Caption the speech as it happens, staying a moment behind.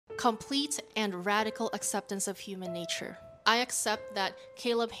complete and radical acceptance of human nature. I accept that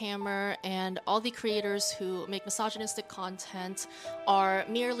Caleb Hammer and all the creators who make misogynistic content are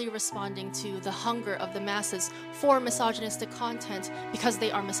merely responding to the hunger of the masses for misogynistic content because they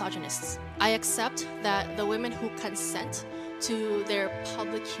are misogynists. I accept that the women who consent to their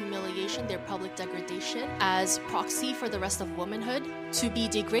public humiliation, their public degradation as proxy for the rest of womanhood, to be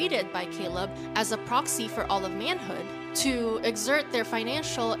degraded by Caleb as a proxy for all of manhood, to exert their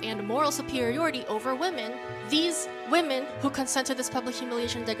financial and moral superiority over women. These women who consent to this public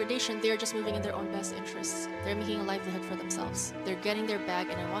humiliation and degradation, they're just moving in their own best interests. They're making a livelihood for themselves. They're getting their bag,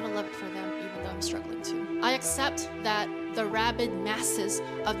 and I want to love it for them, even though I'm struggling too. I accept that the rabid masses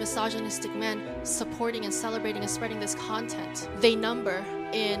of misogynistic men supporting and celebrating and spreading this content, they number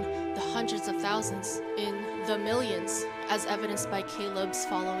in the hundreds of thousands, in the millions, as evidenced by Caleb's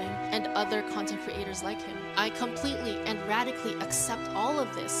following and other content creators like him. I completely and radically accept all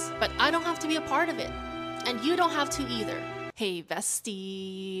of this, but I don't have to be a part of it. And you don't have to either. Hey,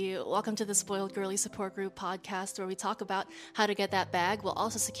 bestie. Welcome to the Spoiled Girly Support Group podcast, where we talk about how to get that bag while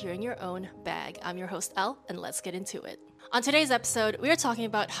also securing your own bag. I'm your host, Elle, and let's get into it. On today's episode, we are talking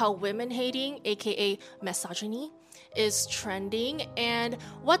about how women hating, aka misogyny, is trending and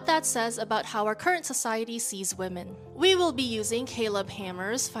what that says about how our current society sees women. We will be using Caleb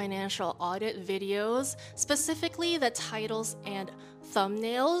Hammer's financial audit videos, specifically the titles and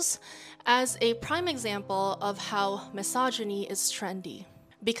thumbnails, as a prime example of how misogyny is trendy.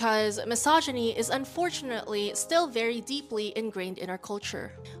 Because misogyny is unfortunately still very deeply ingrained in our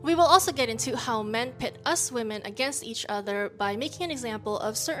culture. We will also get into how men pit us women against each other by making an example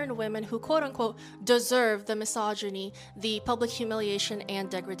of certain women who quote-unquote deserve the misogyny, the public humiliation, and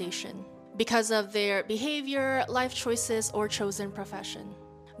degradation because of their behavior, life choices, or chosen profession.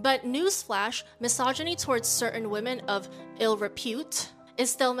 But newsflash, misogyny towards certain women of ill repute is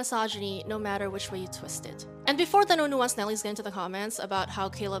still misogyny no matter which way you twist it. And before the no nuance Nellies get into the comments about how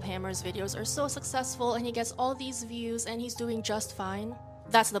Caleb Hammer's videos are so successful and he gets all these views and he's doing just fine,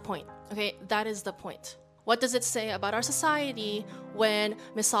 that's the point, okay? That is the point. What does it say about our society when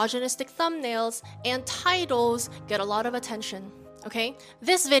misogynistic thumbnails and titles get a lot of attention? Okay,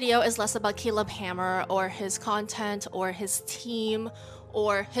 this video is less about Caleb Hammer or his content or his team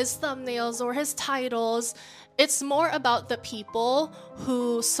or his thumbnails or his titles. It's more about the people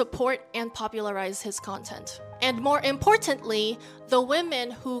who support and popularize his content. And more importantly, the women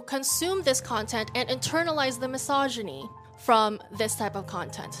who consume this content and internalize the misogyny from this type of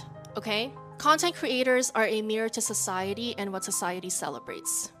content, okay? Content creators are a mirror to society and what society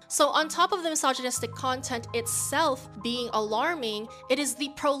celebrates. So on top of the misogynistic content itself being alarming, it is the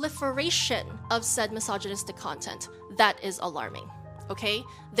proliferation of said misogynistic content that is alarming. Okay,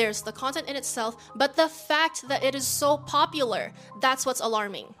 there's the content in itself, but the fact that it is so popular, that's what's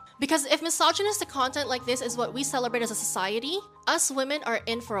alarming. Because if misogynistic content like this is what we celebrate as a society, us women are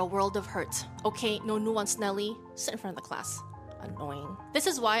in for a world of hurt. Okay, no nuance, Nelly. Sit in front of the class. Annoying. This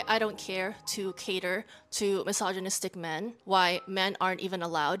is why I don't care to cater to misogynistic men, why men aren't even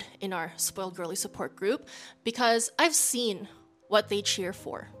allowed in our Spoiled Girly Support Group, because I've seen what they cheer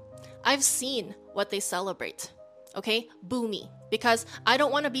for. I've seen what they celebrate. Okay, boo me, because I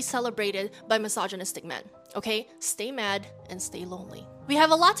don't want to be celebrated by misogynistic men. Okay, stay mad and stay lonely. We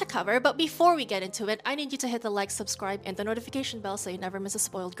have a lot to cover, but before we get into it, I need you to hit the like, subscribe, and the notification bell so you never miss a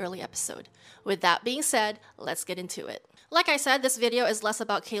Spoiled Girly episode. With that being said, let's get into it. Like I said, this video is less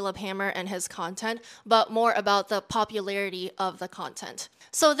about Caleb Hammer and his content, but more about the popularity of the content.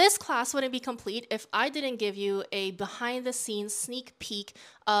 So this class wouldn't be complete if I didn't give you a behind-the-scenes sneak peek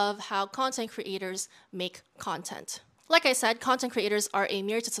of how content creators make content. Like I said, content creators are a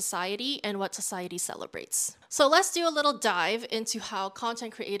mirror to society and what society celebrates. So let's do a little dive into how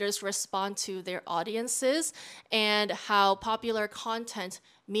content creators respond to their audiences and how popular content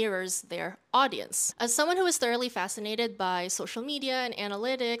mirrors their audience. As someone who is thoroughly fascinated by social media and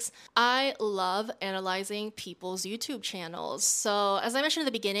analytics, I love analyzing people's YouTube channels. So as I mentioned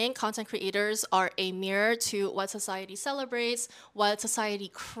at the beginning, content creators are a mirror to what society celebrates, what society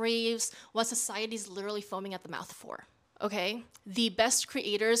craves, what society is literally foaming at the mouth for. Okay, the best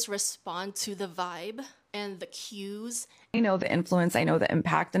creators respond to the vibe and the cues. I know the influence, I know the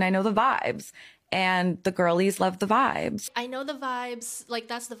impact, and I know the vibes. And the girlies love the vibes. I know the vibes, like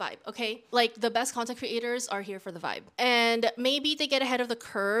that's the vibe, okay? Like the best content creators are here for the vibe. And maybe they get ahead of the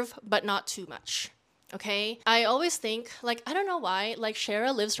curve, but not too much, okay? I always think, like, I don't know why, like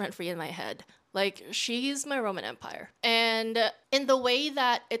Shara lives rent-free in my head. Like, she's my Roman Empire. And in the way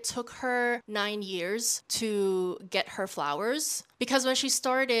that it took her 9 years to get her flowers, because when she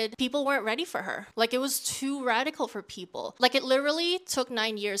started, people weren't ready for her. Like, it was too radical for people. Like, it literally took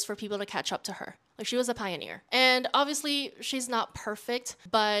 9 years for people to catch up to her. Like, she was a pioneer. And obviously, she's not perfect,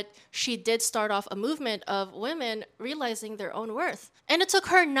 but she did start off a movement of women realizing their own worth. And it took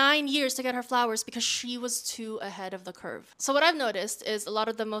her 9 years to get her flowers because she was too ahead of the curve. So what I've noticed is a lot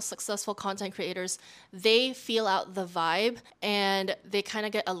of the most successful content creators, they feel out the vibe and they kind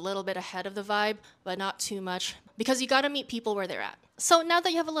of get a little bit ahead of the vibe, but not too much, because you got to meet people where they're at. So now that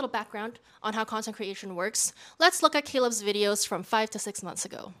you have a little background on how content creation works, let's look at Caleb's videos from 5 to 6 months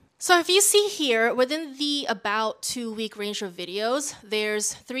ago. So if you see here, within the about 2-week range of videos,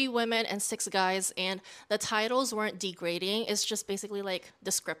 there's 3 women and 6 guys, and the titles weren't degrading. It's just basically like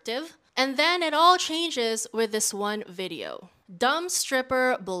descriptive. And then it all changes with this one video. Dumb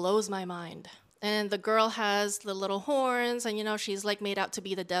stripper blows my mind. And the girl has the little horns, and you know, she's like made out to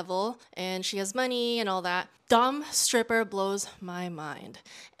be the devil, and she has money and all that. Dumb stripper blows my mind.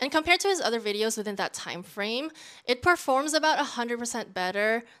 And compared to his other videos within that time frame, it performs about 100%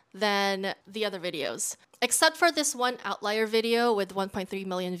 better than the other videos. Except for this one outlier video with 1.3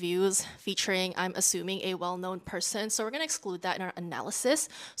 million views featuring, I'm assuming, a well-known person. So we're gonna exclude that in our analysis.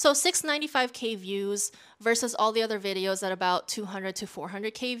 So 695K views versus all the other videos at about 200 to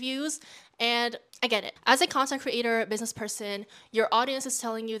 400K views. And I get it. As a content creator, business person, your audience is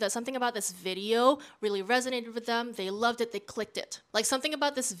telling you that something about this video really resonated with them. They loved it, they clicked it. Like, something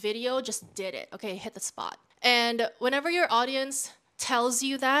about this video just did it. Okay, hit the spot. And whenever your audience tells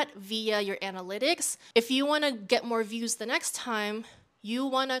you that via your analytics, if you want to get more views the next time, you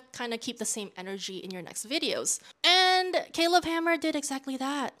want to kind of keep the same energy in your next videos. And Caleb Hammer did exactly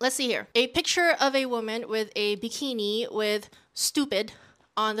that. Let's see here. A picture of a woman with a bikini with stupid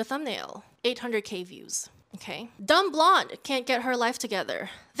on the thumbnail. 800K views. Okay. Dumb blonde can't get her life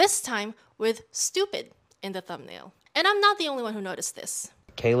together. This time with stupid in the thumbnail. And I'm not the only one who noticed this.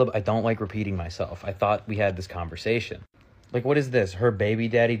 Caleb, I don't like repeating myself. I thought we had this conversation. Like, what is this? Her baby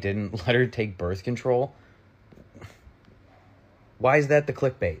daddy didn't let her take birth control? Why is that the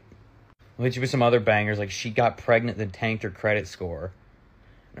clickbait? I'll hit you with some other bangers, like she got pregnant then tanked her credit score.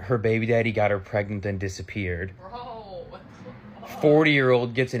 Her baby daddy got her pregnant then disappeared. Bro.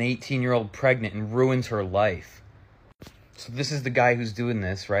 40-year-old gets an 18-year-old pregnant and ruins her life. So this is the guy who's doing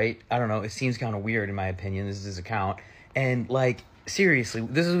this, right? I don't know. It seems kind of weird in my opinion. This is his account. And like, seriously,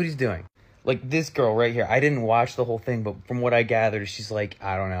 this is what he's doing. Like, this girl right here, I didn't watch the whole thing, but from what I gathered, she's like,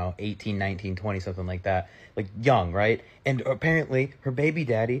 I don't know, 18, 19, 20, something like that. Like, young, right? And apparently, her baby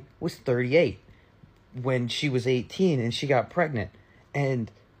daddy was 38 when she was 18 and she got pregnant.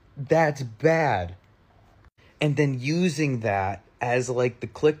 And that's bad. And then using that as, like, the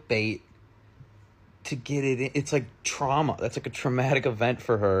clickbait to get it in. It's like trauma. That's like a traumatic event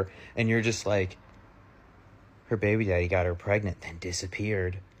for her. And you're just like, her baby daddy got her pregnant, then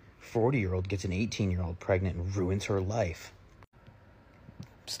disappeared. 40-year-old gets an 18-year-old pregnant and ruins her life.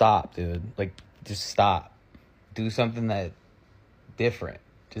 Stop, dude. Like, just stop. Do something that different.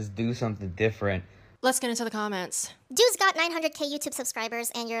 Just do something different. Let's get into the comments. Dude's got 900K YouTube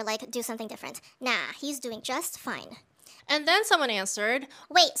subscribers and you're like, do something different. Nah, he's doing just fine. And then someone answered,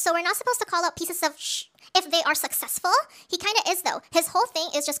 Wait, so we're not supposed to call out pieces of if they are successful? He kind of is, though. His whole thing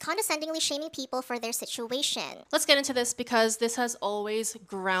is just condescendingly shaming people for their situation. Let's get into this because this has always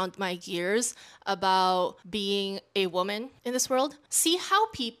ground my gears about being a woman in this world. See how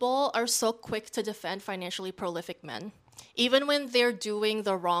people are so quick to defend financially prolific men? Even when they're doing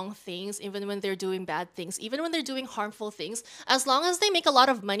the wrong things, even when they're doing bad things, even when they're doing harmful things, as long as they make a lot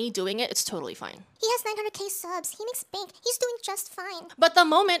of money doing it, it's totally fine. He has 900K subs. He makes bank. He's doing just fine. But the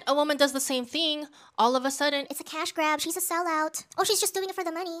moment a woman does the same thing, all of a sudden, it's a cash grab. She's a sellout. Oh, she's just doing it for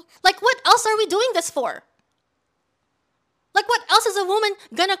the money. Like, what else are we doing this for? Like, what else is a woman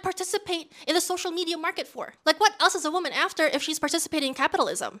gonna participate in the social media market for? Like, what else is a woman after if she's participating in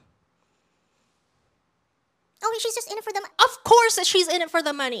capitalism? Oh, she's just in it for the money. Of course she's in it for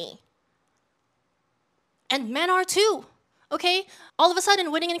the money. And men are too, okay? All of a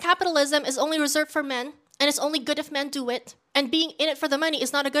sudden, winning in capitalism is only reserved for men, and it's only good if men do it. And being in it for the money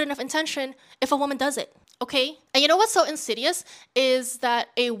is not a good enough intention if a woman does it, okay? And you know what's so insidious is that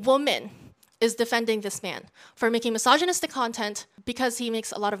a woman is defending this man for making misogynistic content because he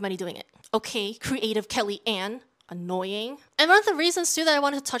makes a lot of money doing it. Okay, creative Kelly Ann. Annoying. And one of the reasons too that I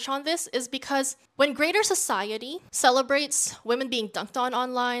wanted to touch on this is because when greater society celebrates women being dunked on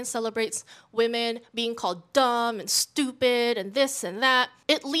online, celebrates women being called dumb and stupid and this and that,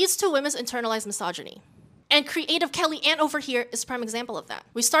 it leads to women's internalized misogyny. And creative Kelly Ann over here is a prime example of that.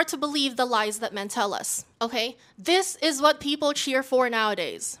 We start to believe the lies that men tell us, okay? This is what people cheer for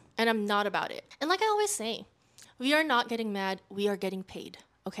nowadays, and I'm not about it. And like I always say, We are not getting mad, we are getting paid,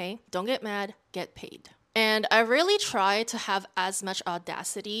 okay? Don't get mad, get paid. And I really try to have as much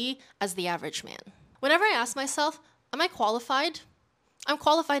audacity as the average man. Whenever I ask myself, am I qualified? I'm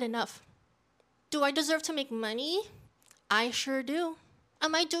qualified enough. Do I deserve to make money? I sure do.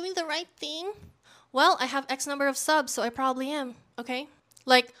 Am I doing the right thing? Well, I have X number of subs, so I probably am, okay?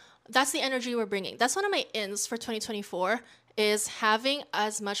 Like, that's the energy we're bringing. That's one of my ins for 2024, is having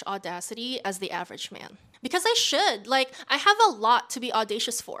as much audacity as the average man. Because I should. Like, I have a lot to be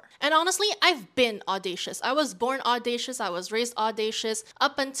audacious for. And honestly, I've been audacious. I was born audacious. I was raised audacious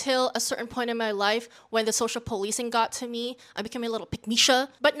up until a certain point in my life when the social policing got to me. I became a little pick-me-sha.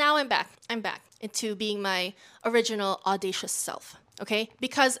 But now I'm back. I'm back into being my original audacious self. Okay?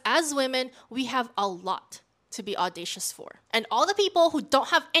 Because as women, we have a lot to be audacious for. And all the people who don't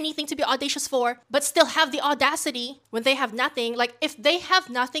have anything to be audacious for, but still have the audacity when they have nothing, like if they have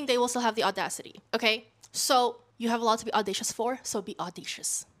nothing, they will still have the audacity. Okay? So you have a lot to be audacious for, so be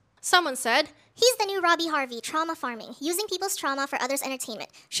audacious. Someone said, He's the new Robbie Harvey, trauma farming, using people's trauma for others' entertainment.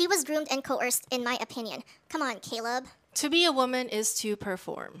 She was groomed and coerced, in my opinion. Come on, Caleb. To be a woman is to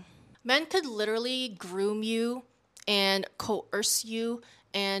perform. Men could literally groom you and coerce you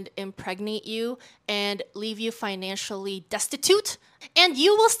and impregnate you and leave you financially destitute, and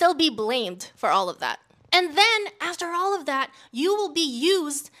you will still be blamed for all of that. And then, after all of that, you will be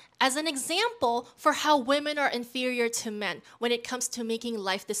used as an example for how women are inferior to men when it comes to making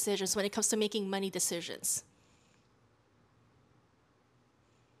life decisions, when it comes to making money decisions.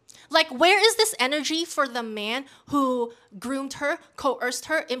 Like, where is this energy for the man who groomed her, coerced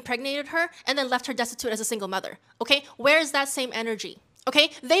her, impregnated her, and then left her destitute as a single mother? Okay, where is that same energy?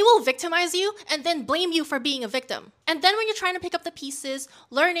 Okay, they will victimize you and then blame you for being a victim. And then when you're trying to pick up the pieces,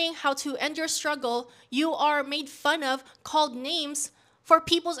 learning how to end your struggle, you are made fun of, called names for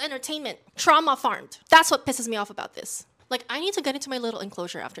people's entertainment, trauma farmed. That's what pisses me off about this. Like, I need to get into my little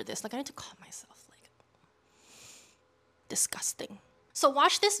enclosure after this. Like, I need to calm myself. Like, disgusting. So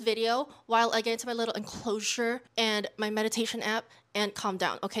watch this video while I get into my little enclosure and my meditation app and calm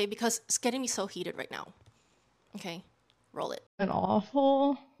down, okay? Because it's getting me so heated right now. Okay, roll it. And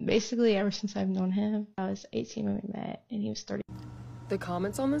awful. Basically, ever since I've known him, I was 18 when we met, and he was 30. The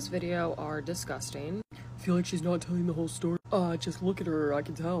comments on this video are disgusting. I feel like she's not telling the whole story. Just look at her, I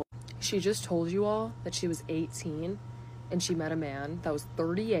can tell. She just told you all that she was 18 and she met a man that was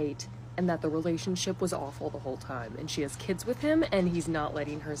 38 and that the relationship was awful the whole time, and she has kids with him and he's not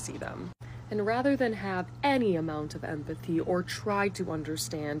letting her see them. And rather than have any amount of empathy or try to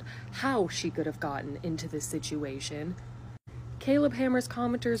understand how she could have gotten into this situation, Caleb Hammer's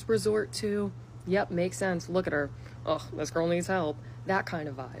commenters resort to, yep, makes sense, look at her, ugh, this girl needs help, that kind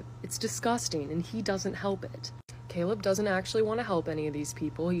of vibe. It's disgusting, and he doesn't help it. Caleb doesn't actually want to help any of these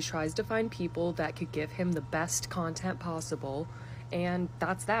people. He tries to find people that could give him the best content possible, and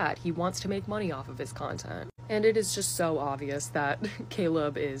that's that. He wants to make money off of his content. And it is just so obvious that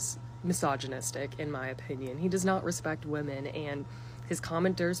Caleb is misogynistic, in my opinion. He does not respect women, and his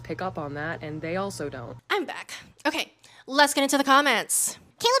commenters pick up on that, and they also don't. I'm back. Okay, let's get into the comments.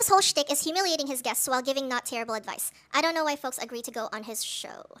 Caleb's whole shtick is humiliating his guests while giving not terrible advice. I don't know why folks agree to go on his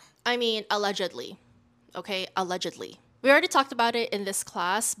show. I mean, allegedly. Okay, allegedly. We already talked about it in this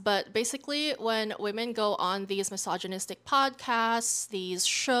class, but basically when women go on these misogynistic podcasts, these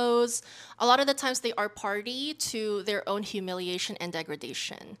shows, a lot of the times they are party to their own humiliation and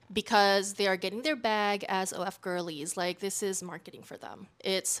degradation because they are getting their bag as OF girlies. Like, this is marketing for them.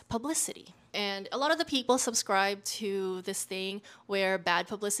 It's publicity. And a lot of the people subscribe to this thing where bad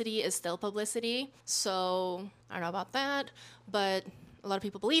publicity is still publicity. So I don't know about that, but a lot of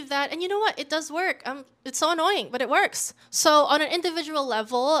people believe that. And you know what? It does work. It's so annoying, but it works. So on an individual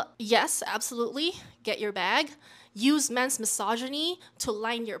level, yes, absolutely. Get your bag. Use men's misogyny to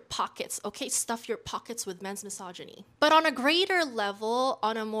line your pockets, okay? Stuff your pockets with men's misogyny. But on a greater level,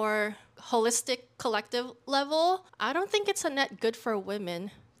 on a more holistic, collective level, I don't think it's a net good for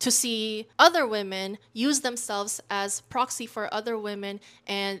women to see other women use themselves as proxy for other women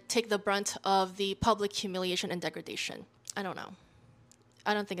and take the brunt of the public humiliation and degradation. I don't know.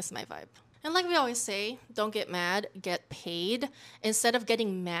 I don't think it's my vibe. And like we always say, don't get mad, get paid. Instead of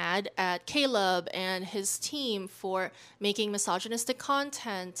getting mad at Caleb and his team for making misogynistic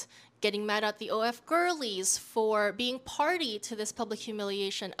content, getting mad at the OF girlies for being party to this public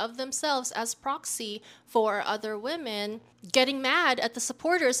humiliation of themselves as proxy for other women, getting mad at the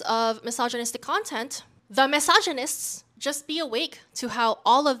supporters of misogynistic content, the misogynists, just be awake to how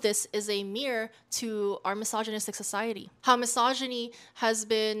all of this is a mirror to our misogynistic society. How misogyny has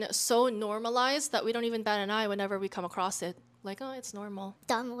been so normalized that we don't even bat an eye whenever we come across it. Like, oh, it's normal.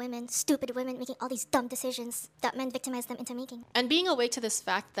 Dumb women, stupid women making all these dumb decisions that men victimize them into making. And being awake to this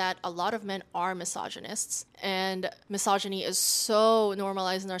fact that a lot of men are misogynists and misogyny is so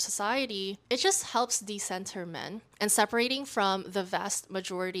normalized in our society, it just helps decenter men. And separating from the vast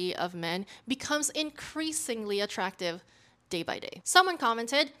majority of men becomes increasingly attractive day by day. Someone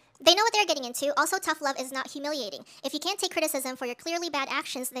commented, They know what they're getting into. Also, tough love is not humiliating. If you can't take criticism for your clearly bad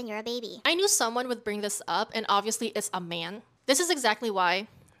actions, then you're a baby. I knew someone would bring this up, and obviously it's a man. This is exactly why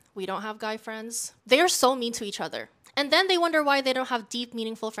we don't have guy friends. They are so mean to each other. And then they wonder why they don't have deep,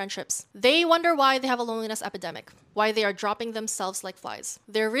 meaningful friendships. They wonder why they have a loneliness epidemic, why they are dropping themselves like flies.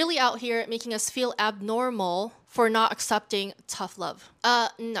 They're really out here making us feel abnormal for not accepting tough love.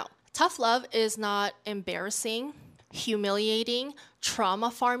 No. Tough love is not embarrassing, humiliating,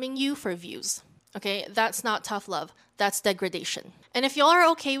 trauma farming you for views. Okay? That's not tough love. That's degradation. And if y'all are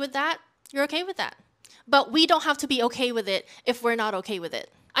okay with that, you're okay with that. But we don't have to be okay with it if we're not okay with it.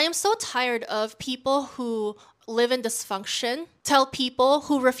 I am so tired of people who live in dysfunction tell people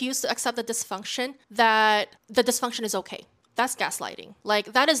who refuse to accept the dysfunction that the dysfunction is okay. That's gaslighting.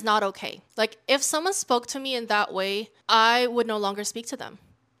 Like, that is not okay. Like, if someone spoke to me in that way, I would no longer speak to them.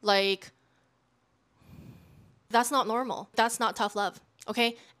 Like, that's not normal. That's not tough love.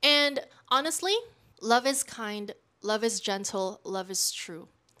 Okay? And honestly, love is kind, love is gentle, love is true.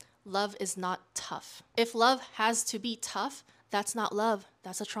 Love is not tough. If love has to be tough, that's not love.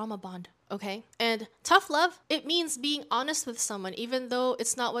 That's a trauma bond. Okay? And tough love, it means being honest with someone, even though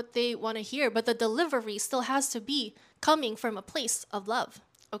it's not what they want to hear, but the delivery still has to be coming from a place of love.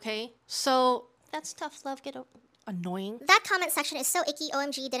 Okay? So that's tough love. Get annoying. That comment section is so icky,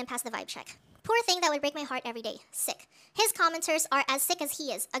 OMG didn't pass the vibe check. Poor thing that would break my heart every day. Sick. His commenters are as sick as he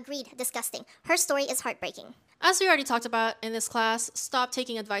is. Agreed. Disgusting. Her story is heartbreaking. As we already talked about in this class, stop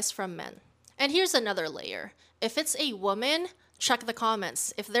taking advice from men. And here's another layer. If it's a woman, check the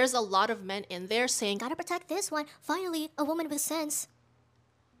comments. If there's a lot of men in there saying, Gotta protect this one. Finally, a woman with sense.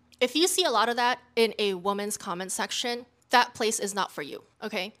 If you see a lot of that in a woman's comment section, that place is not for you,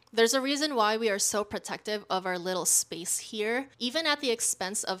 okay? There's a reason why we are so protective of our little space here, even at the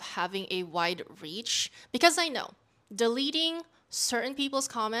expense of having a wide reach, because I know deleting certain people's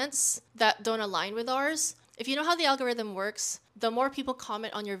comments that don't align with ours, if you know how the algorithm works, the more people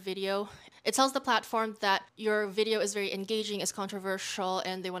comment on your video, it tells the platform that your video is very engaging, is controversial,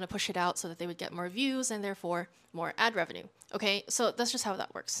 and they want to push it out so that they would get more views and therefore more ad revenue. Okay, so that's just how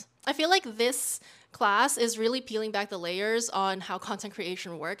that works. I feel like this class is really peeling back the layers on how content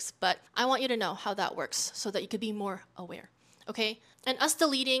creation works, but I want you to know how that works so that you could be more aware. Okay, and us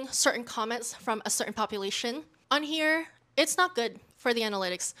deleting certain comments from a certain population on here, it's not good for the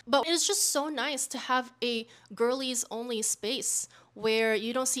analytics, but it's just so nice to have a girlies only space where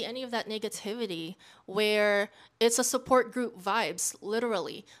you don't see any of that negativity, where it's a support group vibes,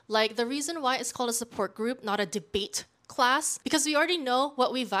 literally. Like, the reason why it's called a support group, not a debate class, because we already know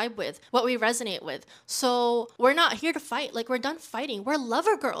what we vibe with, what we resonate with. So we're not here to fight. Like, we're done fighting. We're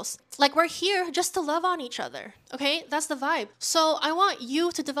lover girls. Like, we're here just to love on each other. Okay? That's the vibe. So I want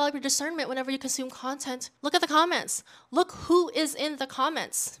you to develop your discernment whenever you consume content. Look at the comments. Look who is in the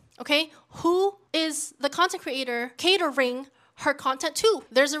comments. Okay? Who is the content creator catering her content too?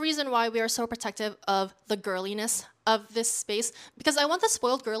 There's a reason why we are so protective of the girliness of this space, because I want the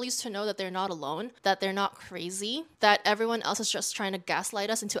spoiled girlies to know that they're not alone, that they're not crazy, that everyone else is just trying to gaslight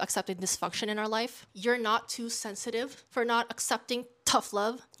us into accepting dysfunction in our life. You're not too sensitive for not accepting tough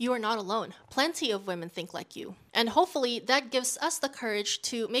love. You are not alone. Plenty of women think like you. And hopefully that gives us the courage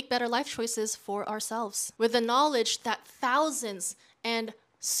to make better life choices for ourselves, with the knowledge that thousands and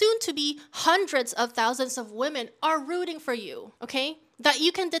soon to be hundreds of thousands of women are rooting for you, okay? That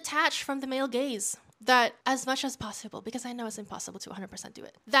you can detach from the male gaze. That as much as possible, because I know it's impossible to 100% do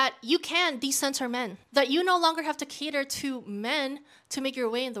it, that you can decenter men. That you no longer have to cater to men to make your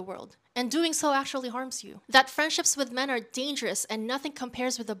way in the world. And doing so actually harms you. That friendships with men are dangerous and nothing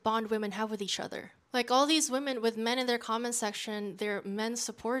compares with the bond women have with each other. Like, all these women with men in their comment section, they're men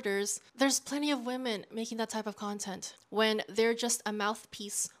supporters. There's plenty of women making that type of content when they're just a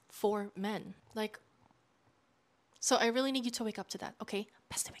mouthpiece for men. Like, so I really need you to wake up to that, okay?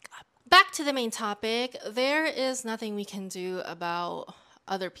 Best to wake up. Back to the main topic. There is nothing we can do about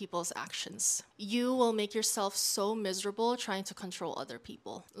other people's actions. You will make yourself so miserable trying to control other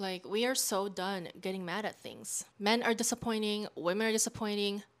people. Like, we are so done getting mad at things. Men are disappointing, women are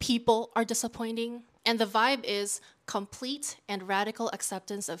disappointing, people are disappointing. And the vibe is complete and radical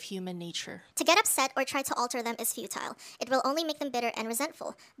acceptance of human nature. To get upset or try to alter them is futile. It will only make them bitter and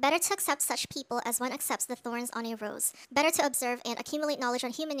resentful. Better to accept such people as one accepts the thorns on a rose. Better to observe and accumulate knowledge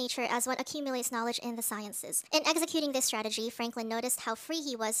on human nature as one accumulates knowledge in the sciences. In executing this strategy, Franklin noticed how free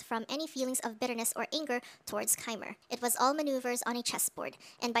he was from any feelings of bitterness or anger towards Keimer. It was all maneuvers on a chessboard,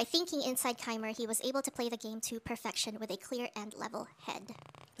 and by thinking inside Keimer, he was able to play the game to perfection with a clear and level head.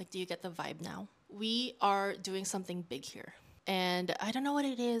 Like, do you get the vibe now? We are doing something big here. And I don't know what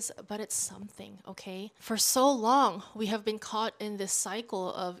it is, but it's something, okay? For so long, we have been caught in this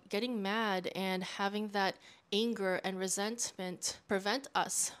cycle of getting mad and having that anger and resentment prevent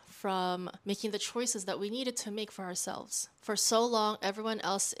us from making the choices that we needed to make for ourselves. For so long, everyone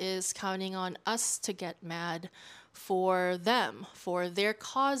else is counting on us to get mad for them, for their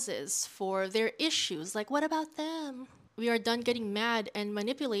causes, for their issues. Like, what about them? We are done getting mad and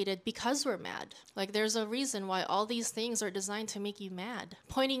manipulated because we're mad. Like, there's a reason why all these things are designed to make you mad.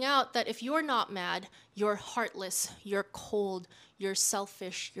 Pointing out that if you're not mad, you're heartless, you're cold, you're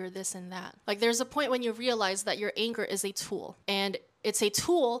selfish, you're this and that. Like, there's a point when you realize that your anger is a tool, and it's a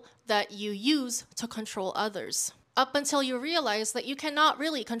tool that you use to control others. Up until you realize that you cannot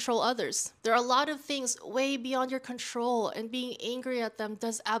really control others. There are a lot of things way beyond your control, and being angry at them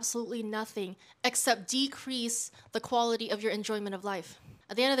does absolutely nothing except decrease the quality of your enjoyment of life.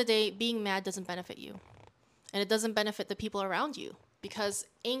 At the end of the day, being mad doesn't benefit you, and it doesn't benefit the people around you, because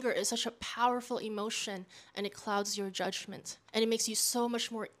anger is such a powerful emotion, and it clouds your judgment, and it makes you so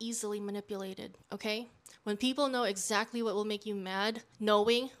much more easily manipulated, okay? When people know exactly what will make you mad,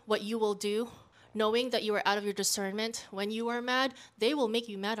 knowing what you will do, knowing that you are out of your discernment when you are mad, they will make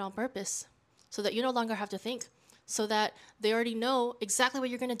you mad on purpose so that you no longer have to think, so that they already know exactly what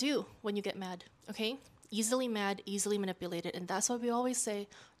you're going to do when you get mad, okay? Easily mad, easily manipulated, and that's why we always say,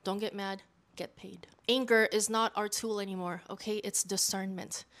 don't get mad, get paid. Anger is not our tool anymore, okay? It's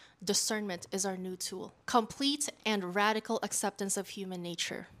discernment. Discernment is our new tool. Complete and radical acceptance of human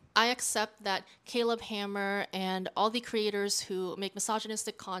nature. I accept that Caleb Hammer and all the creators who make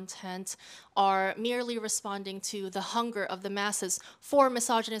misogynistic content are merely responding to the hunger of the masses for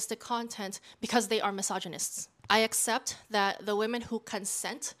misogynistic content because they are misogynists. I accept that the women who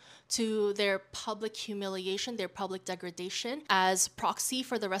consent to their public humiliation, their public degradation as proxy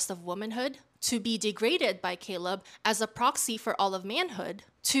for the rest of womanhood, to be degraded by Caleb as a proxy for all of manhood,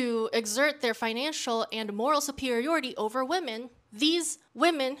 to exert their financial and moral superiority over women. These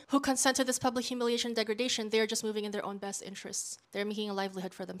women who consent to this public humiliation and degradation, they're just moving in their own best interests. They're making a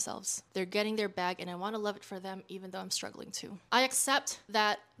livelihood for themselves. They're getting their bag, and I want to love it for them, even though I'm struggling to. I accept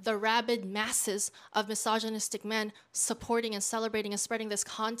that the rabid masses of misogynistic men supporting and celebrating and spreading this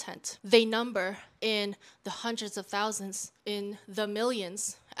content, they number in the hundreds of thousands, in the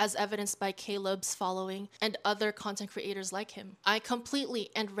millions, as evidenced by Caleb's following and other content creators like him. I completely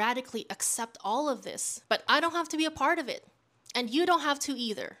and radically accept all of this, but I don't have to be a part of it. And you don't have to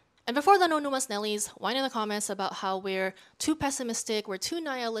either. And before the no numas Nellies whine in the comments about how we're too pessimistic, we're too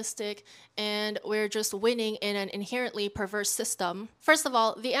nihilistic, and we're just winning in an inherently perverse system, first of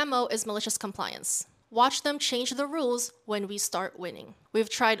all, the MO is malicious compliance. Watch them change the rules when we start winning. We've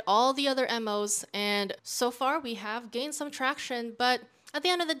tried all the other MOs, and so far we have gained some traction, but at the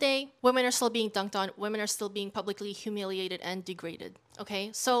end of the day, women are still being dunked on, women are still being publicly humiliated and degraded, okay?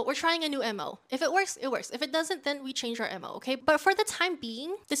 So we're trying a new MO. If it works, it works. If it doesn't, then we change our MO, okay? But for the time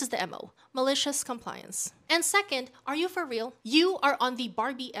being, this is the MO, malicious compliance. And second, are you for real? You are on the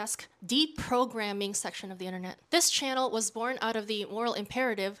Barbie-esque deprogramming section of the internet. This channel was born out of the moral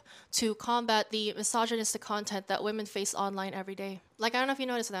imperative to combat the misogynistic content that women face online every day. Like, I don't know if you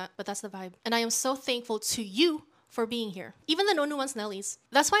noticed that, but that's the vibe. And I am so thankful to you for being here. Even the no nuance Nellies.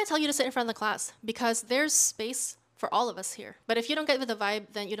 That's why I tell you to sit in front of the class, because there's space for all of us here. But if you don't get with the vibe,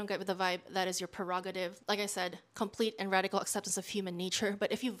 then you don't get with the vibe. That is your prerogative. Like I said, complete and radical acceptance of human nature.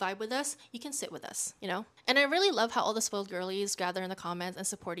 But if you vibe with us, you can sit with us, you know? And I really love how all the spoiled girlies gather in the comments and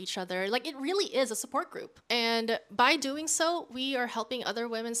support each other. Like, it really is a support group. And by doing so, we are helping other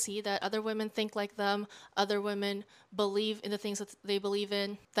women see that other women think like them, other women believe in the things that they believe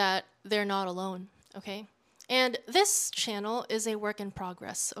in, that they're not alone, okay? And this channel is a work in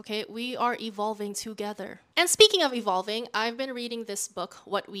progress, okay? We are evolving together. And speaking of evolving, I've been reading this book,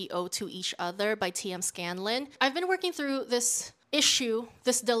 What We Owe to Each Other by T.M. Scanlon. I've been working through this issue,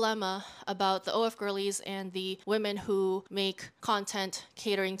 this dilemma about the OF girlies and the women who make content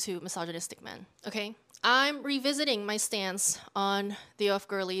catering to misogynistic men, okay? I'm revisiting my stance on the OF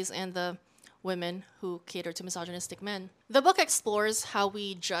girlies and the women who cater to misogynistic men. The book explores how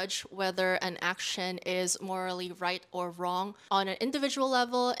we judge whether an action is morally right or wrong on an individual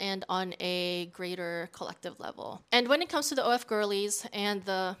level and on a greater collective level. And when it comes to the OF girlies and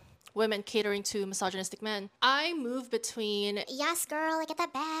the women catering to misogynistic men, I move between Yes, girl, I get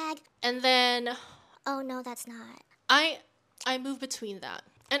that bag. and then Oh, no, that's not. I move between that.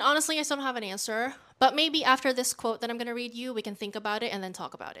 And honestly, I still don't have an answer. But maybe after this quote that I'm going to read you, we can think about it and then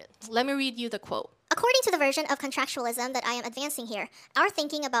talk about it. Let me read you the quote. According to the version of contractualism that I am advancing here, our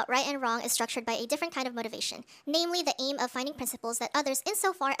thinking about right and wrong is structured by a different kind of motivation, namely the aim of finding principles that others,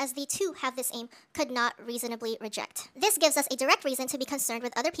 insofar as they too have this aim, could not reasonably reject. This gives us a direct reason to be concerned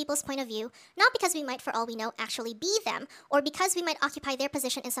with other people's point of view, not because we might, for all we know, actually be them, or because we might occupy their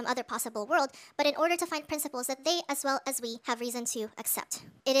position in some other possible world, but in order to find principles that they, as well as we, have reason to accept.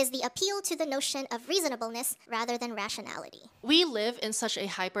 It is the appeal to the notion of reasonableness rather than rationality. We live in such a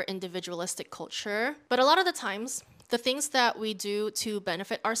hyper-individualistic culture, but a lot of the times, the things that we do to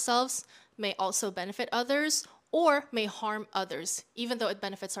benefit ourselves may also benefit others or may harm others, even though it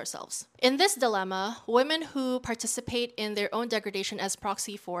benefits ourselves. In this dilemma, women who participate in their own degradation as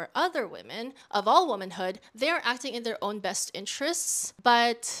proxy for other women of all womanhood, they are acting in their own best interests,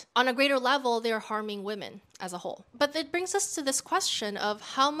 but on a greater level, they are harming women as a whole. But it brings us to this question of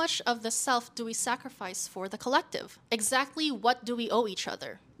how much of the self do we sacrifice for the collective? Exactly what do we owe each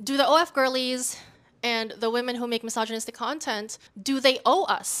other? Do the OF girlies and the women who make misogynistic content, do they owe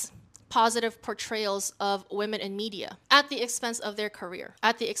us positive portrayals of women in media at the expense of their career,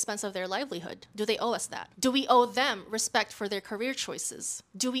 at the expense of their livelihood? Do they owe us that? Do we owe them respect for their career choices?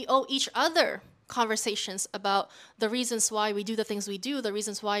 Do we owe each other conversations about the reasons why we do the things we do, the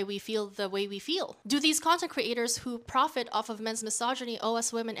reasons why we feel the way we feel? Do these content creators who profit off of men's misogyny owe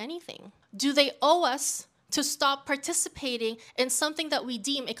us women anything? Do they owe us to stop participating in something that we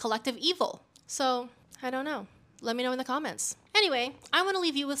deem a collective evil? So, I don't know. Let me know in the comments. Anyway, I want to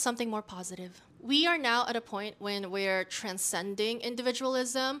leave you with something more positive. We are now at a point when we're transcending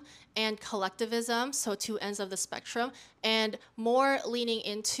individualism and collectivism, so two ends of the spectrum, and more leaning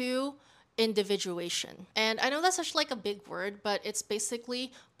into individuation. And I know that's such like a big word, but it's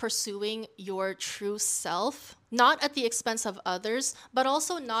basically pursuing your true self, not at the expense of others, but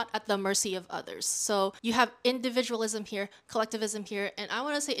also not at the mercy of others. So you have individualism here, collectivism here, and I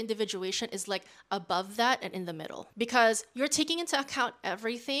want to say individuation is like above that and in the middle, because you're taking into account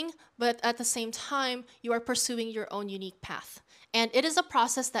everything, but at the same time, you are pursuing your own unique path. And it is a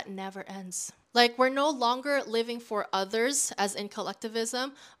process that never ends. Like, we're no longer living for others, as in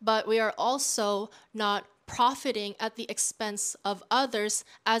collectivism, but we are also not profiting at the expense of others,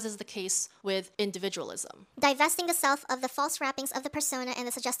 as is the case with individualism. Divesting the self of the false wrappings of the persona and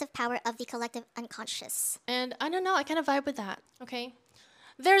the suggestive power of the collective unconscious. And I don't know, I kind of vibe with that, okay?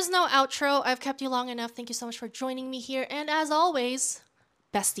 There's no outro. I've kept you long enough. Thank you so much for joining me here. And as always,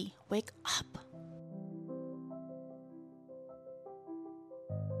 bestie, wake up.